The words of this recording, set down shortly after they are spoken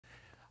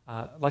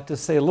I'd like to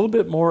say a little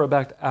bit more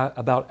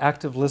about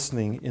active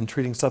listening in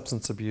treating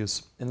substance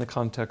abuse in the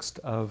context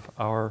of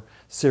our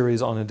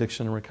series on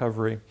addiction and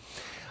recovery.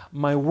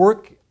 My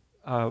work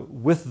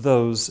with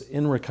those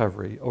in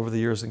recovery over the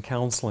years in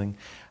counseling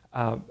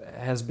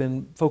has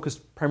been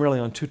focused primarily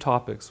on two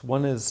topics.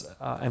 One is,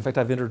 in fact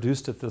I've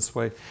introduced it this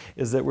way,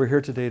 is that we're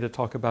here today to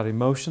talk about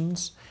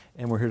emotions,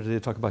 and we're here today to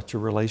talk about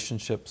your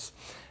relationships.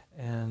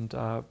 And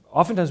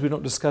oftentimes we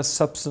don't discuss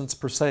substance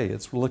per se.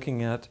 It's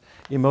looking at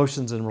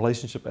emotions and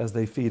relationship as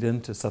they feed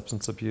into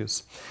substance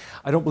abuse.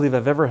 I don't believe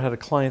I've ever had a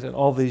client in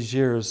all these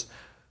years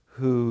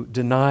who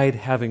denied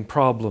having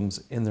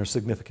problems in their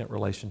significant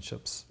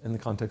relationships in the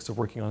context of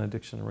working on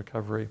addiction and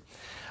recovery.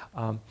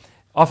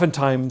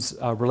 Oftentimes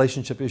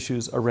relationship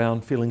issues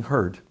around feeling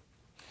heard,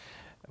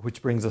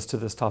 which brings us to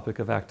this topic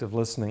of active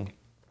listening.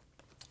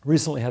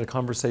 Recently had a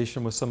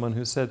conversation with someone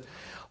who said,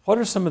 what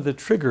are some of the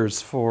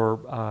triggers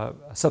for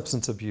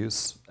substance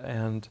abuse?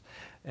 And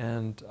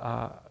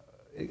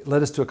it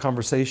led us to a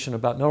conversation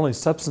about not only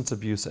substance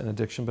abuse and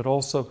addiction, but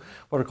also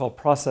what are called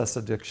process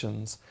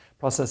addictions.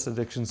 Process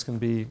addictions can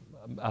be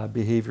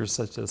behaviors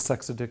such as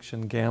sex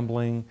addiction,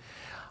 gambling.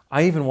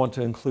 I even want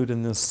to include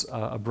in this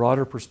a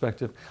broader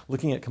perspective,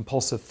 looking at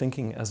compulsive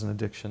thinking as an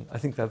addiction. I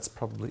think that's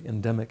probably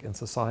endemic in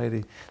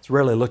society. It's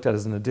rarely looked at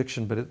as an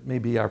addiction, but it may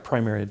be our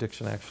primary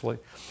addiction actually.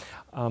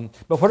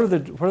 But what are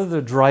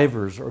the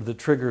drivers or the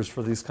triggers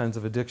for these kinds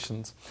of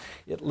addictions?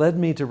 It led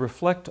me to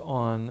reflect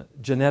on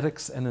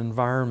genetics and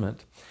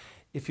environment.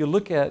 If you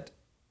look at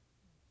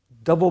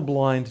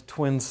double-blind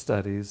twin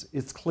studies,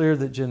 it's clear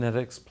that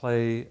genetics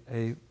play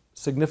a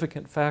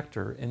significant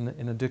factor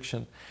in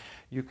addiction.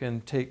 You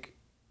can take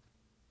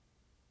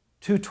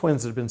two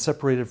twins that have been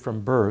separated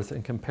from birth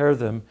and compare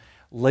them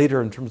later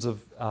in terms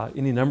of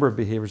any number of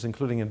behaviors,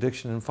 including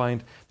addiction, and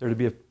find there to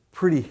be a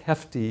pretty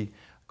hefty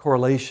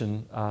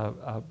correlation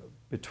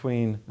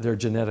between their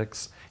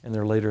genetics and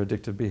their later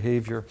addictive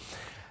behavior.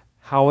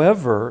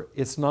 However,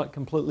 it's not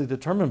completely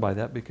determined by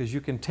that, because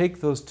you can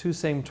take those two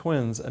same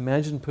twins,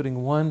 imagine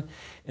putting one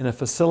in a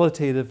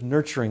facilitative,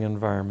 nurturing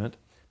environment,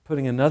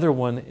 putting another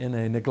one in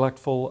a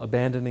neglectful,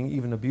 abandoning,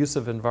 even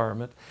abusive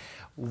environment.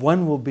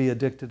 One will be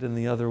addicted and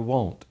the other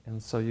won't.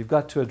 And so you've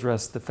got to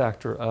address the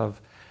factor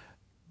of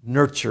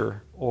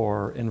nurture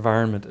or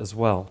environment as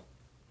well.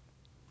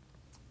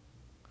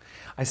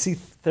 I see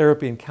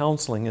therapy and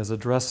counseling as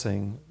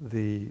addressing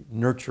the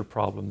nurture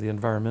problem, the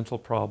environmental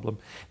problem,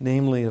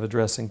 namely of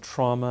addressing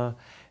trauma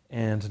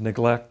and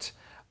neglect,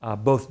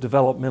 both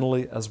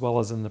developmentally as well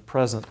as in the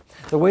present.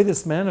 The way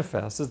this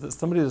manifests is that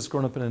somebody that's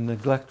grown up in a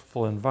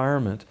neglectful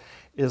environment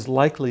is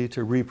likely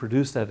to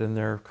reproduce that in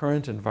their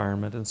current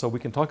environment. And so we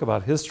can talk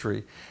about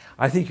history.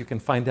 I think you can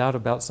find out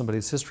about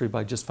somebody's history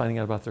by just finding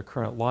out about their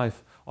current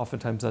life.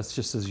 Oftentimes that's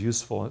just as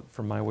useful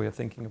from my way of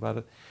thinking about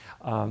it.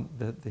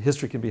 The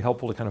history can be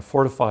helpful to kind of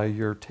fortify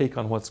your take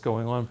on what's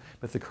going on,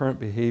 but the current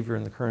behavior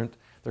and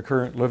the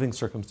current living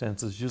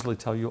circumstances usually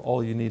tell you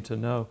all you need to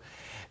know.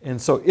 And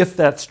so if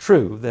that's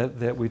true,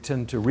 that we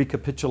tend to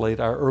recapitulate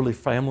our early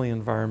family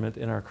environment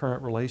in our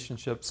current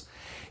relationships,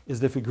 is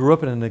that if we grew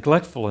up in a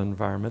neglectful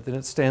environment, then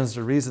it stands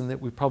to reason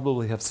that we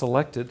probably have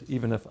selected,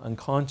 even if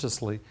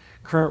unconsciously,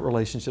 current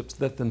relationships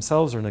that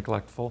themselves are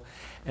neglectful.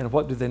 And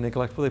what do they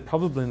neglect? Well, they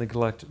probably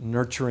neglect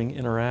nurturing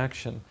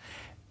interaction.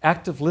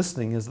 Active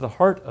listening is the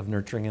heart of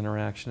nurturing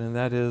interaction, and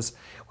that is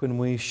when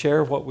we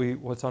share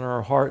what's on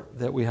our heart,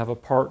 that we have a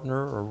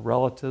partner or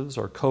relatives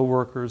or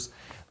coworkers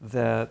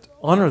that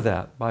honor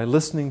that by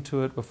listening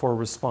to it before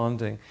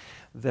responding,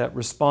 that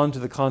respond to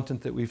the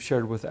content that we've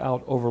shared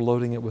without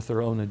overloading it with their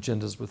own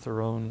agendas, with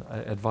their own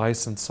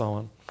advice and so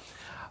on.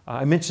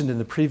 I mentioned in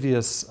the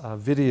previous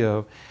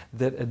video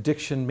that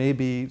addiction may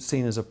be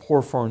seen as a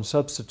poor foreign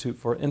substitute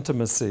for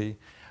intimacy.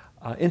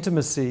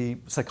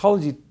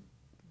 Psychology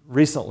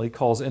recently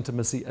calls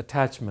intimacy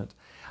attachment.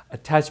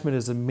 Attachment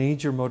is a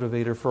major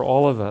motivator for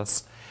all of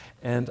us,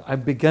 and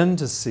I've begun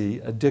to see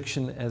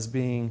addiction as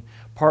being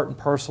part and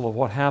parcel of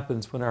what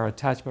happens when our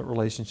attachment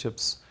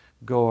relationships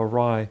go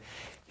awry.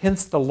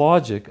 Hence the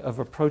logic of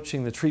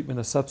approaching the treatment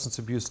of substance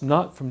abuse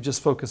not from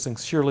just focusing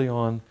sheerly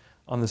on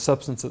the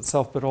substance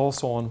itself, but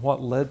also on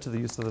what led to the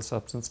use of the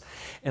substance.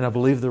 And I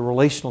believe the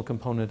relational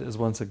component is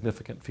one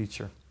significant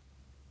feature.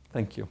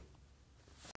 Thank you.